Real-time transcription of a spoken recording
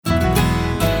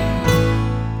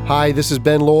Hi, this is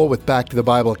Ben Lowell with Back to the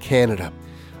Bible Canada.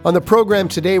 On the program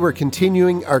today, we're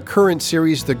continuing our current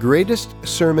series, The Greatest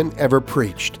Sermon Ever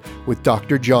Preached, with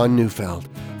Dr. John Neufeld.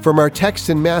 From our text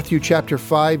in Matthew chapter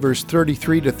 5, verse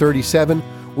 33 to 37,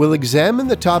 we'll examine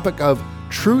the topic of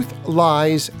truth,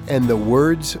 lies, and the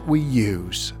words we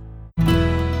use.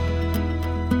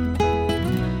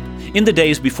 In the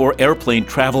days before airplane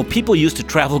travel, people used to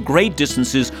travel great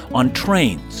distances on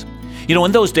trains.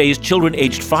 In those days, children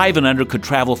aged 5 and under could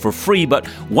travel for free, but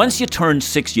once you turned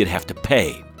 6, you'd have to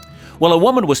pay. Well, a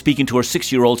woman was speaking to her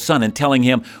 6-year-old son and telling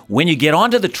him, when you get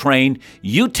onto the train,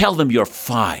 you tell them you're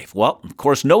 5. Well, of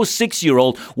course, no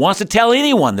 6-year-old wants to tell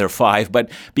anyone they're 5,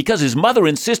 but because his mother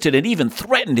insisted and even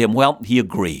threatened him, well, he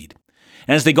agreed.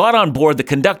 And as they got on board, the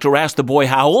conductor asked the boy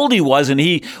how old he was, and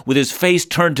he, with his face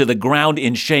turned to the ground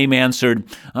in shame, answered,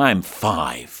 "I'm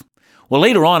 5. Well,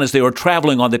 later on, as they were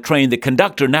traveling on the train, the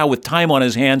conductor, now with time on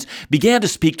his hands, began to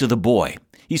speak to the boy.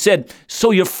 He said,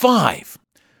 "So you're 5?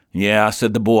 "Yeah,"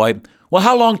 said the boy. "Well,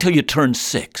 how long till you turn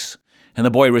 6? And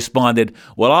the boy responded,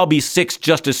 "Well, I'll be 6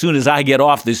 just as soon as I get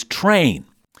off this train."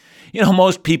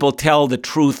 Most people tell the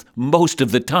truth most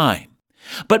of the time.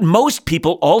 But most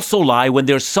people also lie when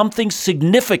there's something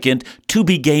significant to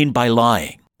be gained by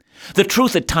lying. The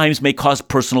truth at times may cause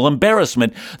personal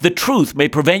embarrassment. The truth may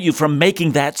prevent you from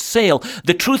making that sale.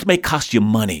 The truth may cost you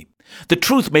money. The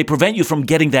truth may prevent you from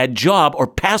getting that job or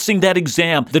passing that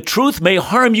exam. The truth may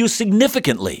harm you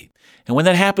significantly. And when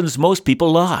that happens, most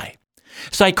people lie.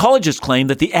 Psychologists claim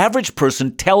that the average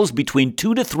person tells between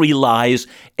 2 to 3 lies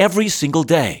every single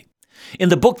day. In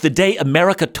the book, The Day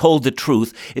America Told the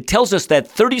Truth, it tells us that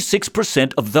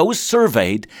 36% of those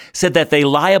surveyed said that they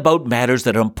lie about matters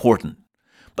that are important.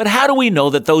 But how do we know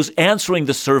that those answering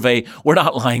the survey were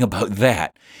not lying about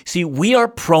that? See, we are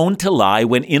prone to lie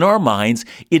when in our minds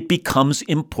it becomes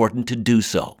important to do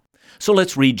so. So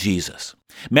let's read Jesus.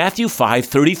 Matthew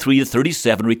 5:33 to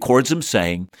 37 records him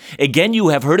saying, "Again you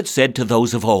have heard it said to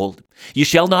those of old, you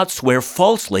shall not swear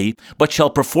falsely, but shall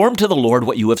perform to the Lord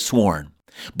what you have sworn.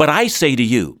 But I say to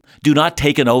you, do not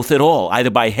take an oath at all, either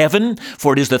by heaven,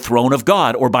 for it is the throne of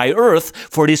God, or by earth,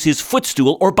 for it is his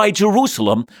footstool, or by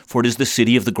Jerusalem, for it is the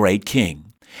city of the great king.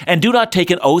 And do not take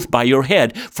an oath by your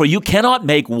head, for you cannot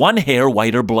make one hair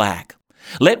white or black.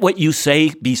 Let what you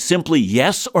say be simply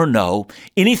yes or no.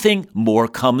 Anything more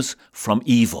comes from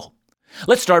evil."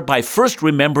 Let's start by first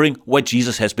remembering what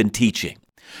Jesus has been teaching.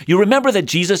 You remember that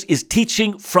Jesus is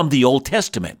teaching from the Old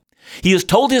Testament. He has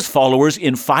told his followers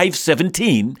in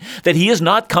 5:17 that he has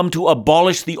not come to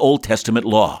abolish the Old Testament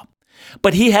law.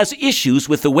 But he has issues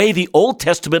with the way the Old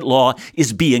Testament law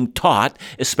is being taught,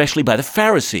 especially by the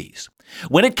Pharisees.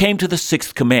 When it came to the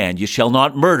 6th command, you shall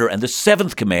not murder, and the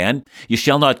 7th command, you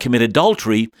shall not commit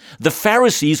adultery, the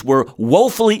Pharisees were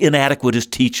woefully inadequate as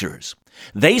teachers.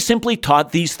 They simply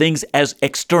taught these things as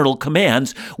external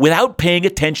commands without paying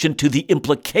attention to the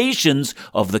implications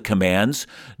of the commands,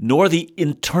 nor the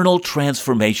internal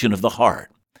transformation of the heart.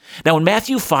 Now in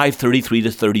Matthew 5:33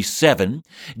 to 37,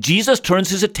 Jesus turns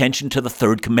his attention to the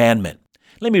 3rd commandment.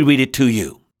 Let me read it to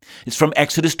you. It's from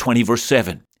Exodus 20, verse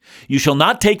 7. "You shall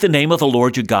not take the name of the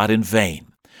Lord your God in vain,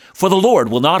 for the Lord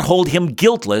will not hold him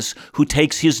guiltless who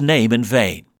takes his name in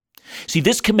vain." See,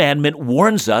 this commandment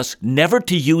warns us never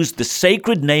to use the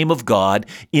sacred name of God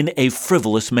in a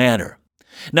frivolous manner.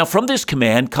 Now, from this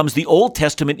command comes the Old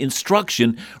Testament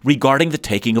instruction regarding the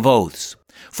taking of oaths.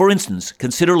 For instance,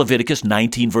 consider Leviticus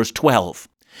 19, verse 12.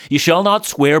 "You shall not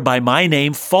swear by my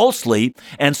name falsely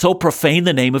and so profane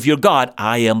the name of your God.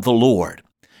 I am the Lord."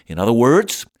 In other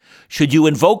words, should you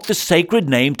invoke the sacred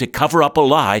name to cover up a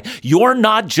lie, you're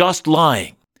not just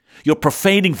lying. You're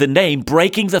profaning the name,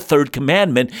 breaking the 3rd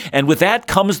commandment, and with that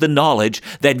comes the knowledge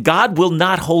that God will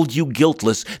not hold you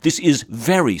guiltless. This is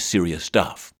very serious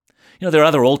stuff. There are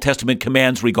other Old Testament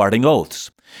commands regarding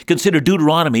oaths. Consider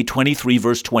Deuteronomy 23,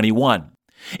 verse 21.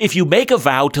 "If you make a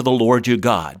vow to the Lord your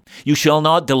God, you shall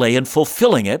not delay in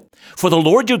fulfilling it, for the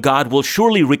Lord your God will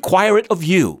surely require it of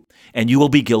you, and you will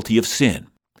be guilty of sin."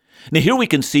 Now here we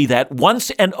can see that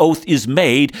once an oath is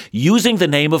made using the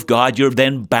name of God, you're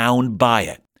then bound by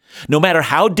it. No matter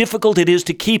how difficult it is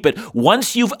to keep it,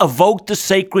 once you've evoked the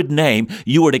sacred name,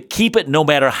 you are to keep it no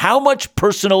matter how much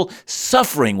personal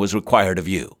suffering was required of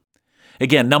you.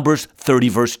 Again, Numbers 30,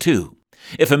 verse 2.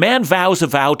 "If a man vows a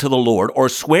vow to the Lord or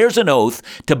swears an oath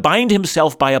to bind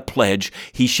himself by a pledge,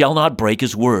 he shall not break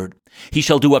his word. He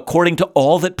shall do according to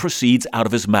all that proceeds out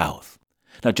of his mouth."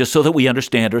 Now, just so that we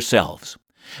understand ourselves,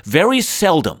 very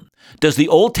seldom does the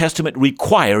Old Testament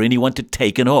require anyone to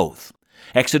take an oath.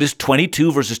 Exodus 22,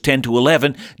 verses 10 to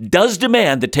 11, does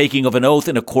demand the taking of an oath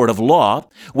in a court of law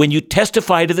when you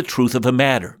testify to the truth of a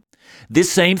matter.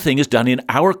 This same thing is done in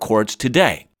our courts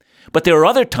today. But there are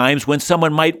other times when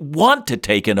someone might want to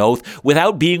take an oath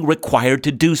without being required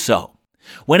to do so.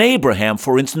 When Abraham,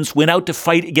 for instance, went out to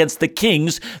fight against the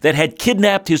kings that had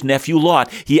kidnapped his nephew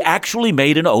Lot, he actually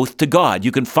made an oath to God.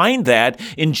 You can find that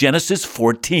in Genesis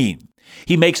 14.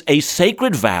 He makes a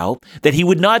sacred vow that he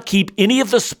would not keep any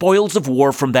of the spoils of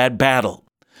war from that battle.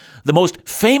 The most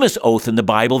famous oath in the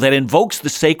Bible that invokes the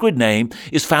sacred name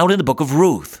is found in the book of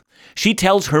Ruth. She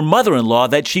tells her mother-in-law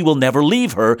that she will never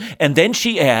leave her, and then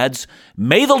she adds,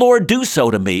 "May the Lord do so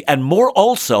to me, and more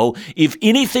also, if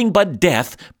anything but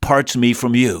death parts me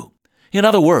from you." In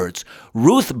other words,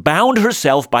 Ruth bound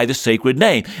herself by the sacred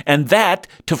name, and that,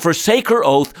 to forsake her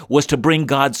oath, was to bring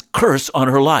God's curse on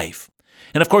her life.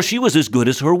 And of course, she was as good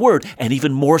as her word, and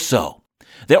even more so.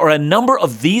 There are a number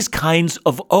of these kinds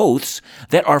of oaths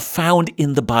that are found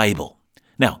in the Bible.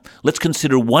 Now, let's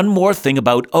consider one more thing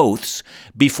about oaths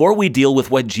before we deal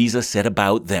with what Jesus said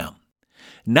about them.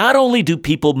 Not only do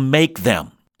people make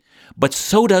them, but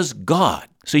so does God.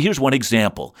 So here's one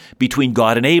example between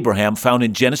God and Abraham found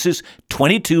in Genesis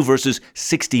 22, verses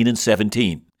 16 and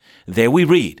 17. There we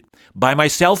read, "By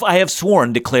myself I have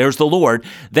sworn, declares the Lord,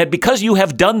 that because you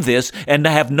have done this and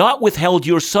have not withheld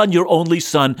your son, your only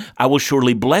son, I will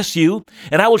surely bless you,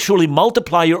 and I will surely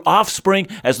multiply your offspring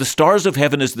as the stars of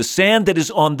heaven, as the sand that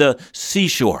is on the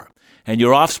seashore, and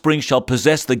your offspring shall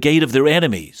possess the gate of their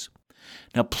enemies."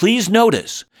 Now please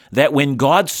notice that when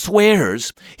God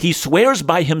swears, he swears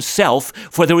by himself,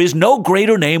 for there is no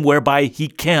greater name whereby he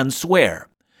can swear.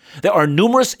 There are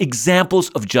numerous examples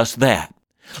of just that.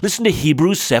 Listen to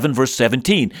Hebrews 7, verse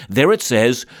 17. There it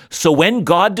says, "So when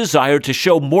God desired to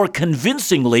show more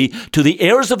convincingly to the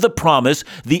heirs of the promise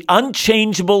the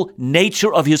unchangeable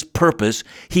nature of his purpose,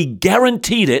 he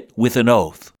guaranteed it with an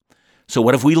oath." So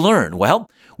what have we learned? Well,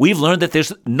 we've learned that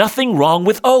there's nothing wrong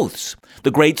with oaths.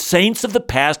 The great saints of the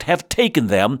past have taken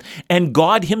them, and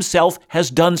God himself has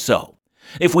done so.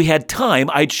 If we had time,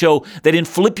 I'd show that in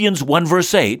Philippians 1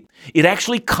 verse 8, it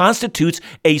actually constitutes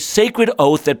a sacred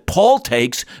oath that Paul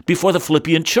takes before the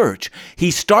Philippian church. He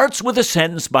starts with a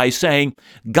sentence by saying,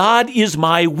 "God is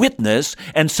my witness,"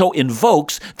 and so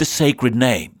invokes the sacred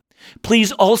name.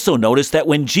 Please also notice that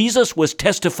when Jesus was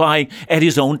testifying at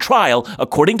his own trial,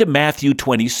 according to Matthew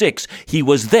 26, he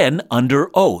was then under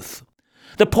oath.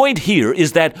 The point here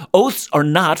is that oaths are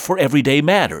not for everyday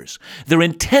matters. They're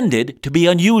intended to be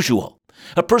unusual.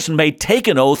 A person may take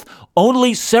an oath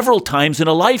only several times in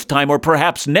a lifetime, or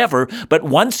perhaps never, but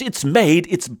once it's made,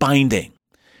 it's binding.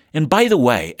 And by the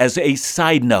way, as a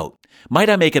side note, might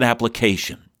I make an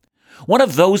application? One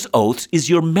of those oaths is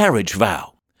your marriage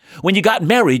vow. When you got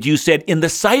married, you said, "In the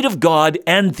sight of God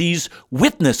and these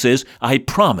witnesses, I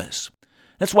promise."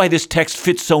 That's why this text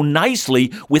fits so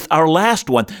nicely with our last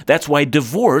one. That's why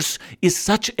divorce is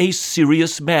such a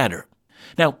serious matter.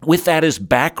 Now, with that as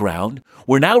background,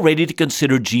 we're now ready to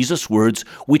consider Jesus' words,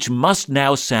 which must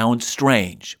now sound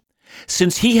strange.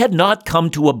 Since he had not come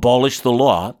to abolish the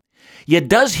law, yet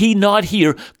does he not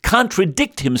here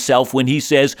contradict himself when he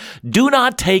says, "Do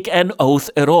not take an oath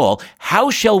at all"? How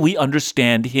shall we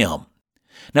understand him?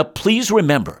 Now, please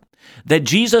remember that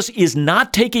Jesus is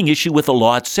not taking issue with the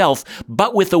law itself,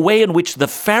 but with the way in which the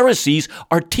Pharisees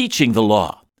are teaching the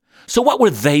law. So what were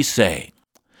they saying?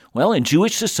 Well, in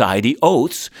Jewish society,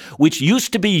 oaths, which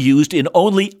used to be used in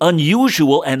only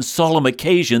unusual and solemn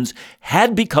occasions,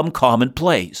 had become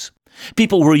commonplace.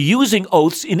 People were using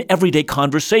oaths in everyday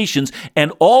conversations,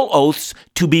 and all oaths,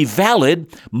 to be valid,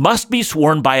 must be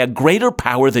sworn by a greater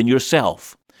power than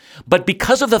yourself. But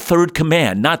because of the third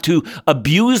command, not to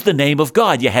abuse the name of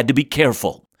God, you had to be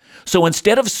careful. So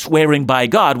instead of swearing by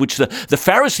God, which the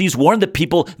Pharisees warned the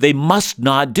people they must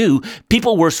not do,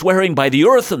 people were swearing by the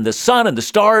earth and the sun and the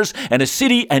stars and a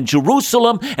city and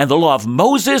Jerusalem and the law of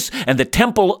Moses and the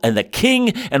temple and the king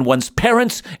and one's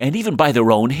parents and even by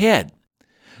their own head.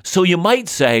 So you might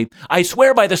say, "I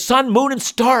swear by the sun, moon, and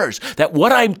stars that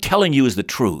what I'm telling you is the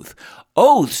truth."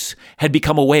 Oaths had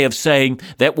become a way of saying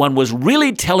that one was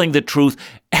really telling the truth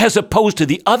as opposed to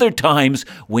the other times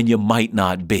when you might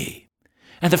not be.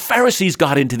 And the Pharisees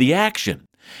got into the action.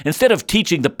 Instead of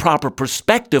teaching the proper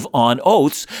perspective on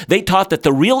oaths, they taught that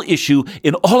the real issue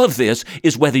in all of this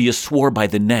is whether you swore by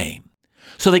the name.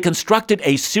 So they constructed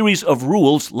a series of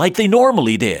rules like they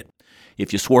normally did.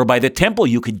 If you swore by the temple,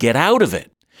 you could get out of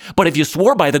it. But if you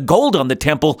swore by the gold on the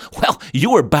temple, well, you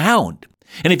were bound.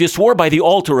 And if you swore by the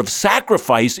altar of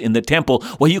sacrifice in the temple,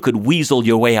 well, you could weasel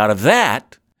your way out of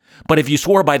that. But if you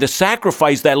swore by the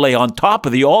sacrifice that lay on top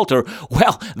of the altar,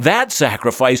 well, that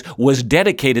sacrifice was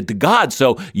dedicated to God,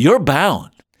 so you're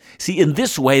bound. See, in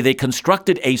this way, they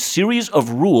constructed a series of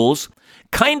rules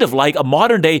kind of like a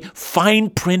modern-day fine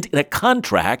print in a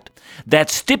contract that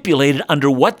stipulated under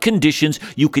what conditions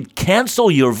you could cancel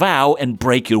your vow and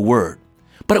break your word.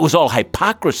 But it was all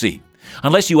hypocrisy.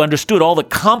 Unless you understood all the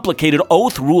complicated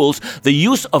oath rules, the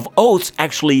use of oaths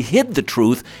actually hid the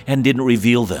truth and didn't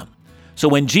reveal them. So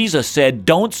when Jesus said,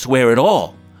 "Don't swear at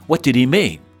all," what did he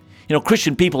mean?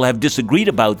 Christian people have disagreed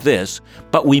about this,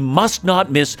 but we must not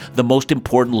miss the most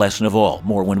important lesson of all.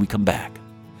 More when we come back.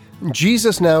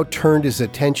 Jesus now turned his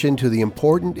attention to the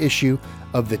important issue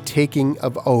of the taking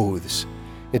of oaths.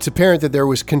 It's apparent that there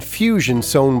was confusion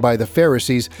sown by the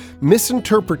Pharisees'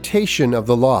 misinterpretation of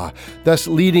the law, thus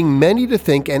leading many to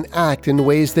think and act in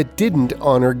ways that didn't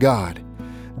honor God.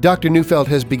 Dr. Neufeld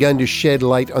has begun to shed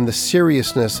light on the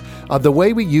seriousness of the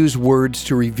way we use words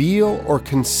to reveal or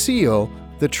conceal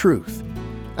the truth.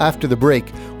 After the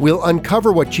break, we'll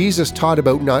uncover what Jesus taught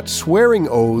about not swearing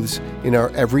oaths in our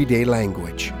everyday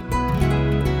language.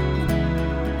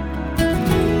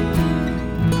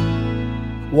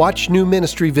 Watch new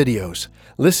ministry videos,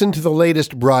 listen to the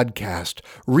latest broadcast,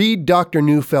 read Dr.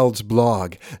 Neufeld's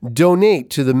blog, donate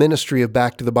to the ministry of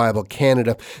Back to the Bible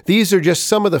Canada. These are just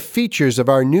some of the features of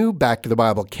our new Back to the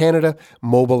Bible Canada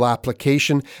mobile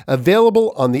application,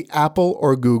 available on the Apple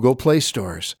or Google Play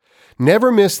stores.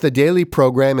 Never miss the daily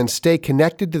program and stay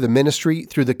connected to the ministry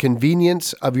through the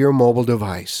convenience of your mobile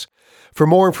device. For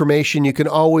more information, you can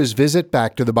always visit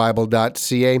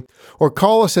backtothebible.ca or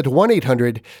call us at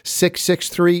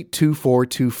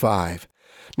 1-800-663-2425.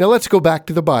 Now let's go back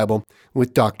to the Bible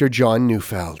with Dr. John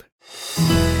Neufeld.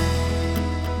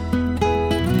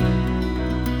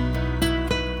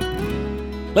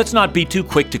 Let's not be too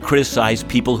quick to criticize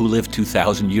people who lived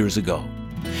 2,000 years ago.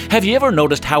 Have you ever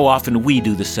noticed how often we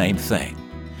do the same thing?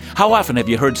 How often have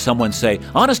you heard someone say,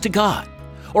 "Honest to God,"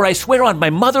 or "I swear on my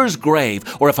mother's grave,"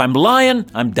 or "If I'm lying,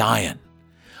 I'm dying"?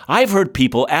 I've heard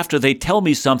people, after they tell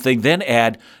me something, then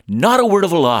add, "Not a word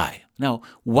of a lie." Now,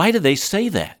 why do they say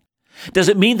that? Does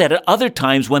it mean that at other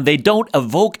times when they don't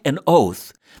evoke an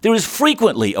oath, there is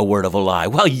frequently a word of a lie?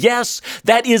 Well, yes,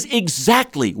 that is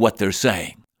exactly what they're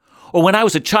saying. Or when I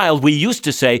was a child, we used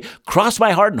to say, "Cross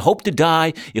my heart and hope to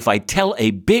die if I tell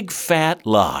a big fat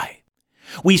lie."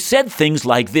 We said things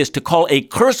like this to call a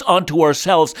curse onto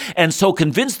ourselves and so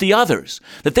convince the others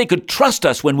that they could trust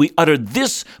us when we uttered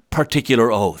this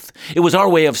particular oath. It was our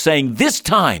way of saying, "This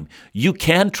time, you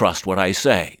can trust what I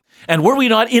say." And were we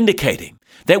not indicating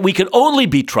that we could only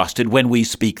be trusted when we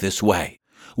speak this way?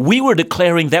 We were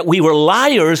declaring that we were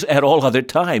liars at all other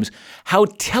times. How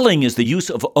telling is the use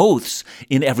of oaths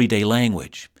in everyday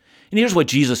language. And here's what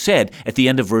Jesus said at the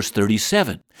end of verse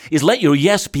 37, is "Let your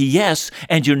yes be yes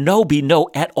and your no be no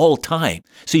at all time."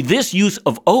 See, this use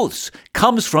of oaths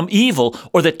comes from evil,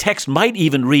 or the text might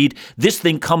even read, "This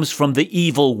thing comes from the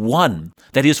evil one,"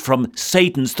 that is, from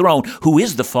Satan's throne, who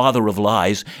is the father of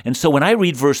lies. And so when I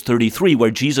read verse 33,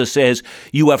 where Jesus says,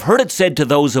 "You have heard it said to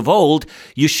those of old,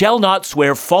 you shall not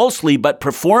swear falsely, but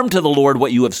perform to the Lord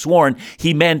what you have sworn,"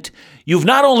 he meant, you've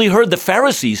not only heard the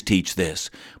Pharisees teach this,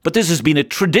 but this has been a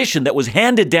tradition that was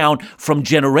handed down from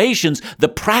generations. The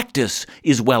practice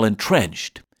is well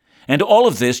entrenched. And to all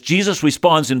of this, Jesus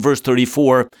responds in verse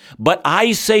 34, "But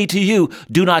I say to you,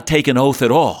 do not take an oath at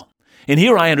all." And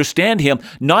here I understand him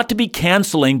not to be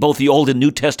canceling both the Old and New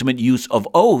Testament use of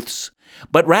oaths,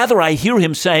 but rather I hear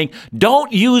him saying,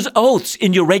 don't use oaths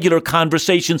in your regular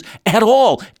conversations at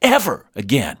all, ever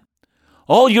again.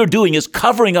 All you're doing is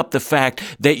covering up the fact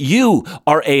that you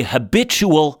are a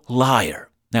habitual liar.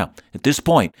 Now, at this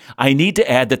point, I need to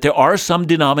add that there are some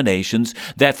denominations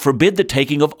that forbid the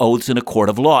taking of oaths in a court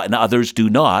of law, and others do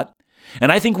not.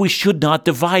 And I think we should not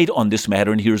divide on this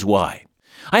matter, and here's why.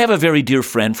 I have a very dear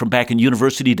friend from back in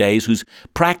university days who's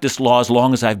practiced law as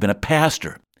long as I've been a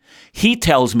pastor. He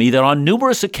tells me that on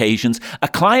numerous occasions, a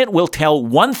client will tell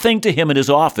one thing to him in his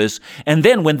office, and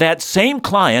then when that same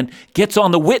client gets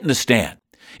on the witness stand,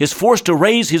 is forced to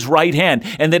raise his right hand,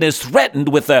 and then is threatened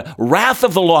with the wrath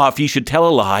of the law if he should tell a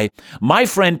lie, my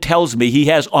friend tells me he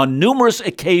has on numerous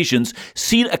occasions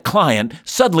seen a client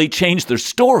suddenly change their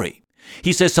story.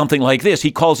 He says something like this.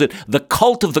 He calls it the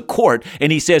cult of the court,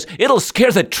 and he says, it'll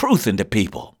scare the truth into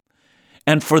people.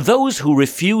 And for those who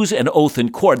refuse an oath in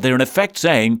court, they're in effect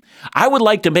saying, I would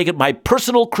like to make it my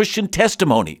personal Christian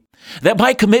testimony that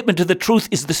my commitment to the truth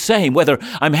is the same, whether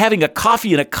I'm having a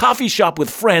coffee in a coffee shop with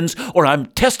friends or I'm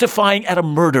testifying at a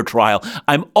murder trial.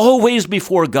 I'm always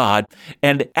before God,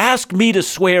 and ask me to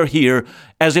swear here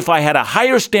as if I had a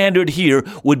higher standard here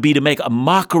would be to make a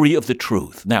mockery of the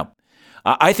truth. Now,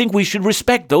 I think we should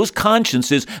respect those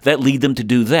consciences that lead them to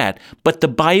do that, but the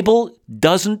Bible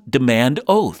doesn't demand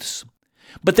oaths.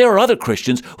 But there are other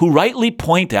Christians who rightly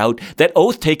point out that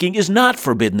oath-taking is not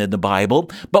forbidden in the Bible,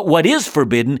 but what is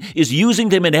forbidden is using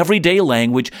them in everyday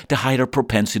language to hide our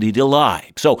propensity to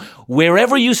lie. So,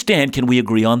 wherever you stand, can we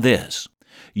agree on this?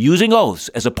 Using oaths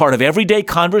as a part of everyday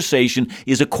conversation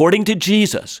is, according to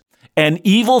Jesus, an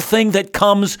evil thing that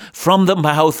comes from the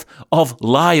mouth of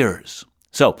liars.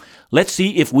 So, let's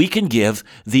see if we can give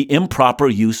the improper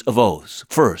use of oaths.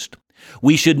 First,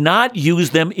 we should not use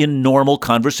them in normal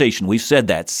conversation. We've said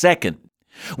that. Second,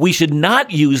 we should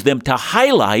not use them to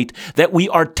highlight that we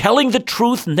are telling the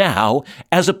truth now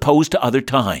as opposed to other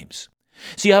times.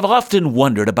 See, I've often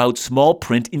wondered about small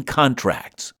print in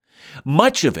contracts.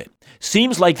 Much of it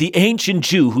seems like the ancient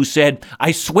Jew who said,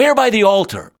 "I swear by the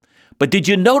altar." But did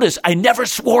you notice I never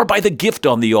swore by the gift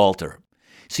on the altar?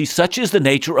 See, such is the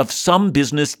nature of some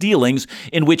business dealings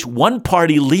in which one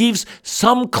party leaves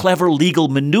some clever legal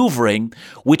maneuvering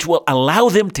which will allow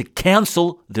them to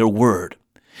cancel their word.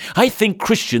 I think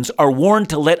Christians are warned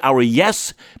to let our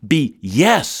yes be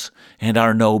yes and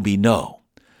our no be no.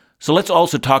 So let's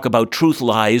also talk about truth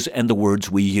lies and the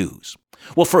words we use.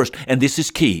 Well, first, and this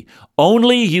is key,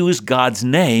 only use God's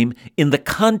name in the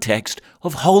context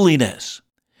of holiness.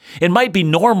 It might be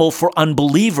normal for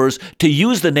unbelievers to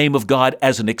use the name of God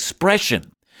as an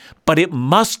expression, but it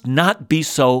must not be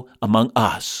so among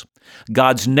us.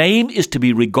 God's name is to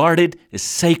be regarded as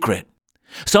sacred.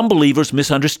 Some believers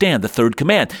misunderstand the third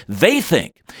command. They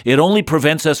think it only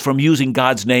prevents us from using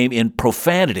God's name in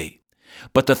profanity.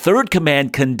 But the third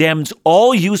command condemns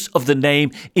all use of the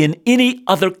name in any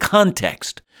other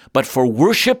context, but for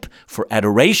worship, for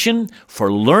adoration,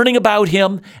 for learning about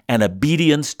Him, and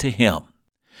obedience to Him.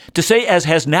 To say, as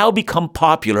has now become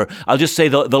popular, I'll just say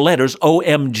the letters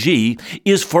OMG,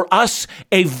 is for us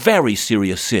a very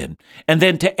serious sin. And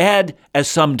then to add, as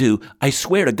some do, I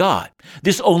swear to God,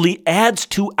 this only adds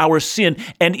to our sin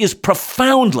and is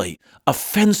profoundly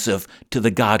offensive to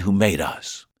the God who made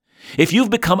us. If you've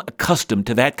become accustomed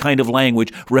to that kind of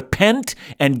language, repent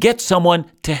and get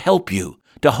someone to help you,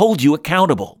 to hold you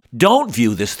accountable. Don't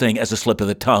view this thing as a slip of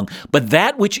the tongue, but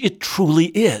that which it truly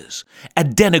is, a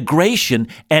denigration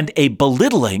and a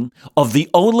belittling of the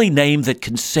only name that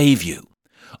can save you.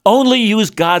 Only use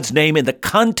God's name in the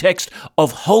context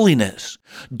of holiness.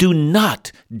 Do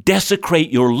not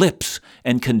desecrate your lips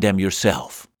and condemn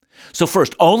yourself. So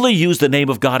first, only use the name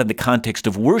of God in the context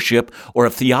of worship or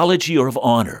of theology or of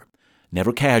honor.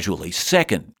 Never casually.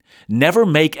 Second, never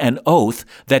make an oath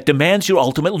that demands your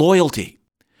ultimate loyalty.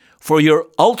 For your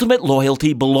ultimate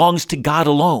loyalty belongs to God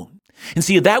alone. And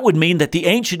see, that would mean that the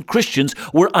ancient Christians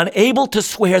were unable to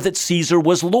swear that Caesar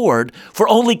was Lord, for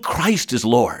only Christ is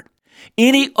Lord.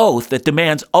 Any oath that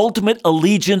demands ultimate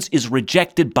allegiance is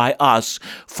rejected by us,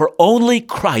 for only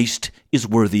Christ is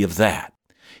worthy of that.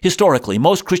 Historically,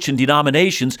 most Christian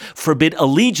denominations forbid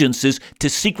allegiances to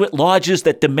secret lodges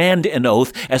that demand an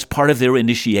oath as part of their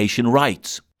initiation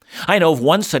rites. I know of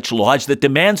one such lodge that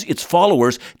demands its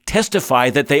followers testify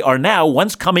that they are now,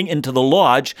 once coming into the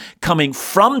lodge, coming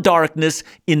from darkness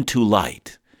into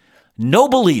light. No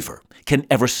believer can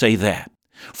ever say that,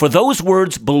 for those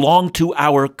words belong to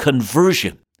our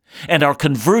conversion, and our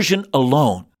conversion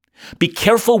alone. Be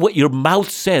careful what your mouth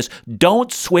says.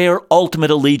 Don't swear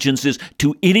ultimate allegiances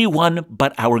to anyone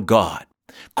but our God.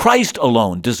 Christ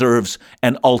alone deserves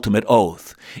an ultimate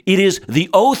oath. It is the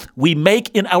oath we make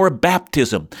in our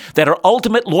baptism that our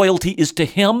ultimate loyalty is to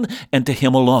Him and to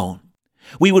Him alone.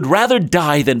 We would rather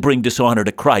die than bring dishonor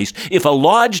to Christ. If a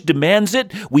lodge demands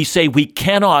it, we say we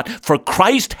cannot, for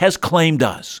Christ has claimed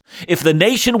us. If the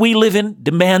nation we live in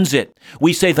demands it,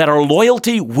 we say that our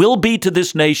loyalty will be to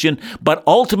this nation, but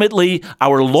ultimately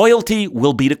our loyalty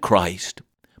will be to Christ.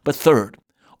 But third,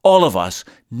 all of us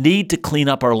need to clean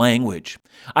up our language.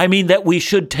 I mean that we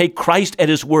should take Christ at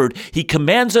His word. He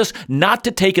commands us not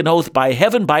to take an oath by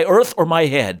heaven, by earth, or my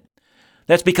head.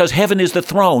 That's because heaven is the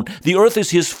throne, the earth is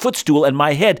His footstool, and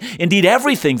my head, indeed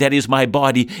everything that is my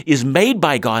body, is made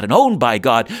by God and owned by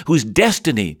God, whose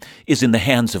destiny is in the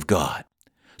hands of God.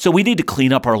 So we need to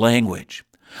clean up our language.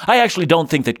 I actually don't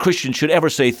think that Christians should ever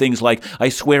say things like, I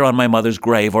swear on my mother's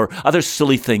grave, or other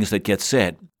silly things that get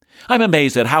said. I'm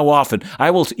amazed at how often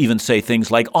I will even say things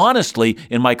like honestly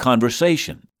in my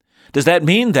conversation. Does that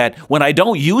mean that when I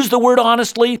don't use the word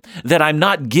honestly, that I'm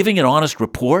not giving an honest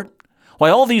report? Why,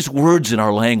 all these words in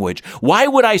our language, why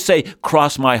would I say,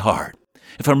 cross my heart?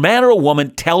 If a man or a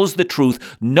woman tells the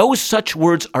truth, no such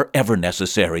words are ever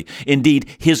necessary.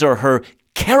 Indeed, his or her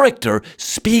character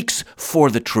speaks for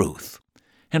the truth.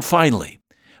 And finally,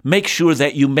 make sure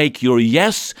that you make your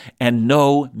yes and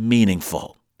no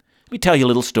meaningful. Let me tell you a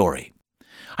little story.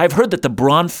 I've heard that the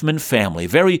Bronfman family,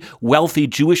 very wealthy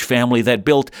Jewish family that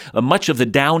built much of the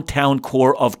downtown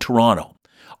core of Toronto,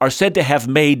 are said to have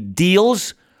made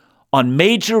deals on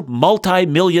major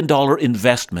multi-million-dollar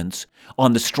investments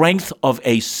on the strength of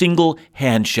a single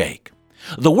handshake.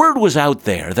 The word was out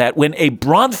there that when a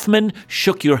Bronfman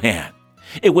shook your hand,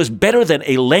 it was better than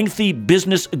a lengthy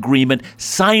business agreement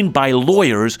signed by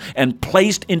lawyers and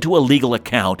placed into a legal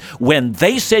account. When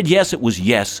they said yes, it was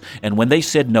yes, and when they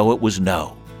said no, it was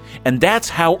no. And that's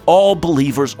how all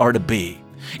believers are to be.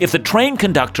 If the train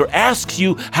conductor asks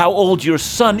you how old your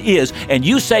son is and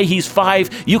you say he's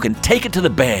 5, you can take it to the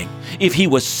bank. If he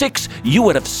was 6, you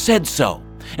would have said so.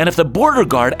 And if the border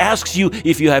guard asks you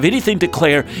if you have anything to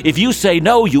declare, if you say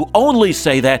no, you only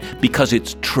say that because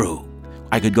it's true.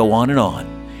 I could go on and on.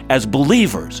 As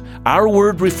believers, our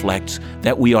word reflects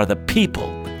that we are the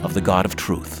people of the God of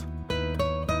truth.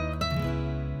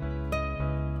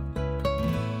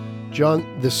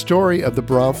 John, the story of the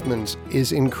Bronfmans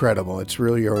is incredible. It's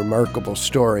really a remarkable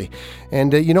story.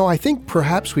 And, I think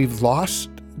perhaps we've lost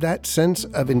that sense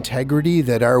of integrity,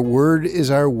 that our word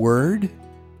is our word.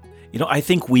 I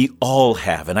think we all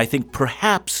have, and I think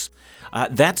perhaps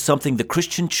that's something the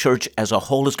Christian church as a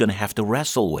whole is going to have to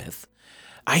wrestle with.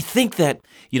 I think that,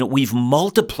 we've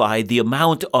multiplied the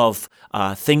amount of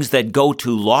things that go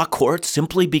to law courts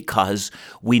simply because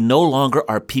we no longer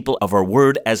are people of our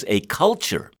word as a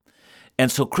culture. And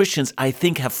so Christians, I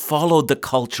think, have followed the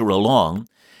culture along.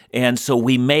 And so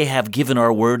we may have given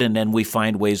our word and then we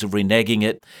find ways of reneging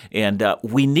it. And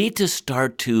we need to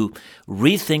start to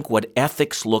rethink what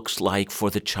ethics looks like for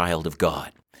the child of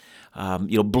God.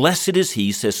 Blessed is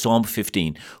he, says Psalm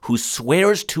 15, who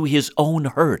swears to his own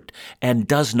hurt and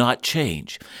does not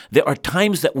change. There are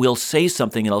times that we'll say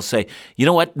something and I'll say, you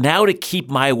know what, now to keep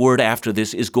my word after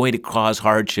this is going to cause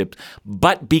hardship.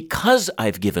 But because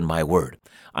I've given my word,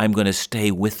 I'm going to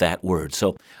stay with that word.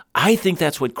 So I think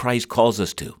that's what Christ calls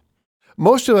us to.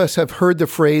 Most of us have heard the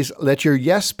phrase, let your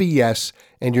yes be yes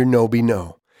and your no be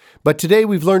no. But today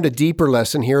we've learned a deeper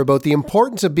lesson here about the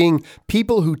importance of being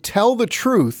people who tell the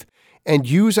truth and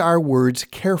use our words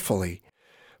carefully.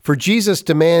 For Jesus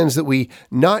demands that we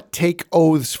not take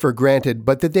oaths for granted,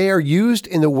 but that they are used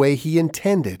in the way he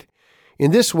intended.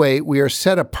 In this way, we are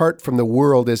set apart from the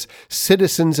world as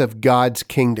citizens of God's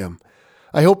kingdom.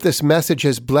 I hope this message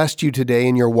has blessed you today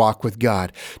in your walk with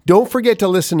God. Don't forget to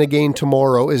listen again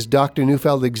tomorrow as Dr.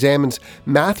 Neufeld examines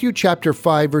Matthew chapter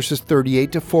 5, verses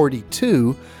 38 to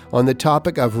 42 on the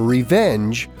topic of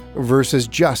revenge versus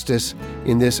justice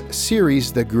in this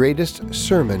series, The Greatest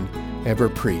Sermon Ever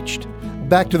Preached.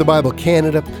 Back to the Bible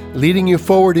Canada, leading you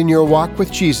forward in your walk with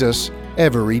Jesus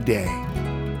every day.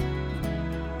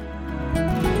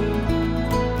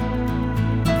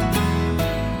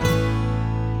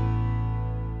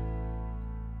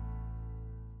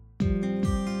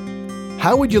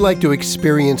 How would you like to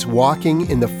experience walking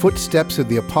in the footsteps of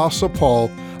the Apostle Paul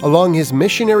along his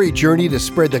missionary journey to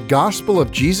spread the gospel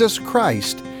of Jesus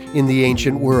Christ in the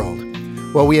ancient world?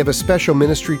 Well, we have a special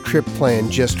ministry trip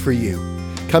planned just for you.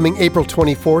 Coming April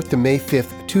 24th to May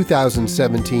 5th,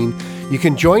 2017, you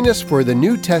can join us for the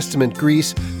New Testament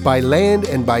Greece by land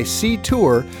and by sea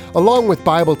tour, along with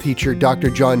Bible teacher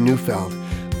Dr. John Neufeld,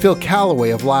 Phil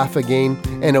Callaway of Laugh Again,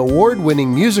 and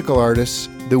award-winning musical artists,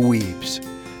 the Weebs.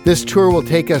 This tour will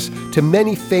take us to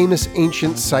many famous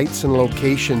ancient sites and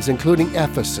locations, including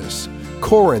Ephesus,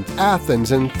 Corinth,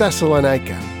 Athens, and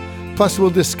Thessalonica. Plus,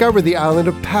 we'll discover the island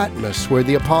of Patmos, where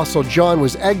the Apostle John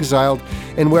was exiled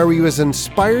and where he was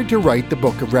inspired to write the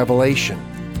book of Revelation.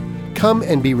 Come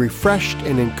and be refreshed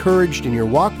and encouraged in your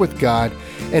walk with God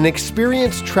and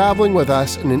experience traveling with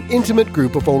us in an intimate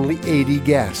group of only 80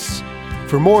 guests.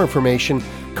 For more information,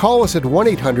 call us at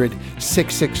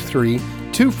 1-800-663-2425.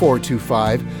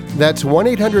 That's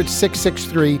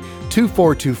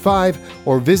 1-800-663-2425,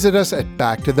 or visit us at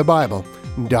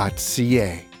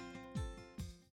backtothebible.ca.